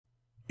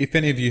If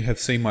any of you have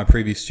seen my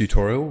previous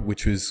tutorial,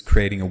 which was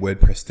creating a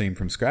WordPress theme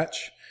from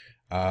scratch,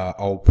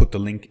 I'll put the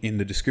link in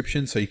the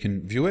description so you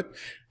can view it.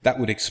 That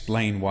would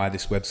explain why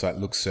this website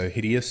looks so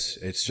hideous.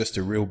 It's just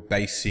a real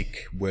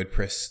basic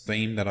WordPress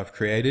theme that I've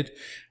created.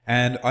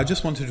 And I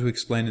just wanted to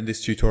explain in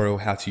this tutorial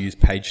how to use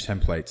page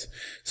templates.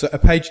 So a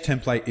page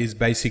template is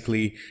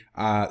basically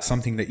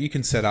something that you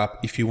can set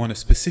up if you want a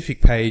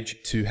specific page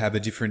to have a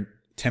different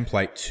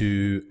template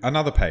to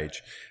another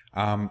page.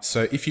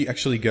 So if you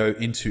actually go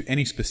into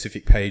any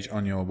specific page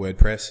on your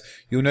WordPress,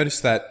 you'll notice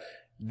that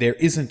there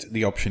isn't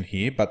the option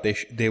here, but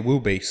there will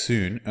be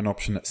soon an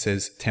option that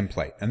says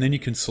template, and then you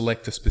can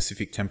select a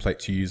specific template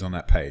to use on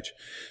that page.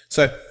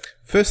 So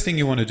first thing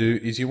you want to do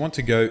is you want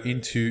to go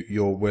into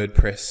your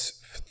WordPress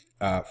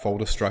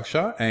folder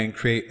structure and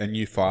create a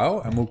new file,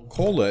 and we'll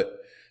call it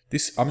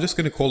this. I'm just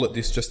going to call it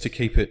this just to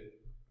keep it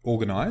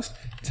organized.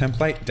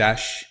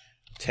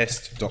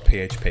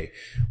 Template-test.php.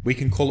 We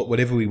can call it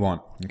whatever we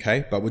want,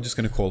 okay? But we're just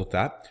going to call it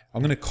that.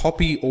 I'm going to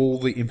copy all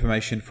the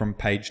information from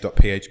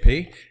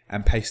page.php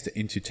and paste it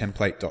into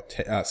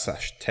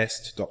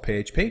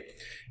template.test.php.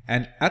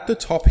 And at the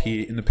top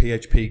here in the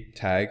PHP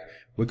tag,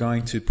 we're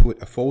going to put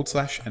a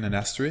 / and an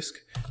asterisk,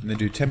 and then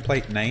do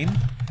template name,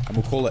 and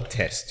we'll call it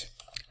test,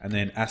 and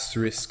then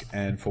asterisk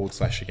and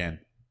 / again.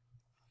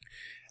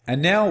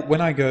 And now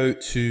when I go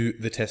to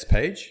the test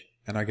page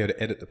and I go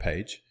to edit the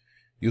page,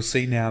 you'll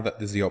see now that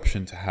there's the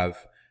option to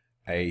have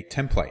a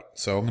template.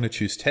 So I'm going to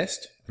choose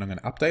test and I'm going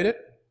to update it.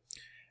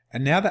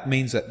 And now that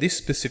means that this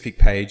specific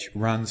page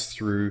runs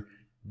through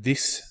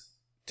this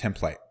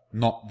template,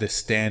 not the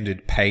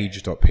standard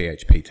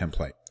page.php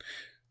template.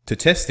 To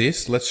test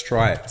this, let's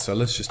try it. So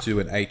let's just do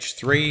an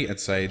H3 and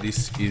say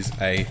this is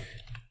a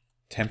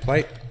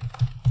template.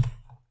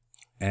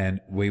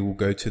 And we will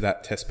go to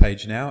that test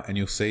page now, and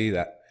you'll see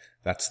that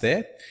that's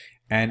there.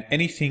 And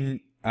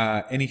anything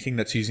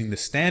that's using the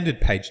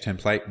standard page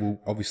template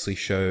will obviously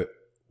show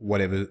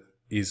whatever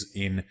is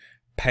in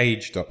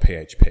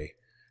page.php.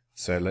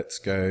 So let's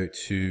go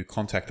to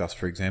contact us,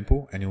 for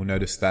example, and you'll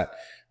notice that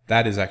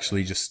that is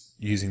actually just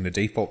using the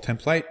default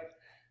template.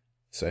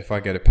 So if I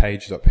go to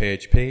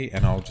page.php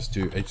and I'll just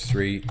do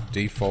h3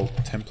 default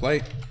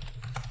template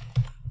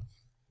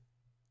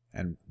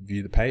and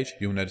view the page,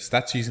 you'll notice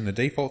that's using the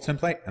default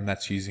template and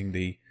that's using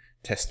the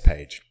test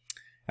page.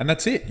 And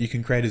that's it. You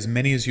can create as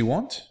many as you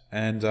want,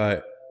 and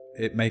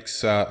it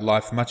makes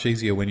life much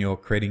easier when you're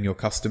creating your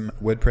custom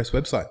WordPress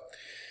website.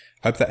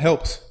 Hope that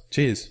helps.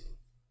 Cheers.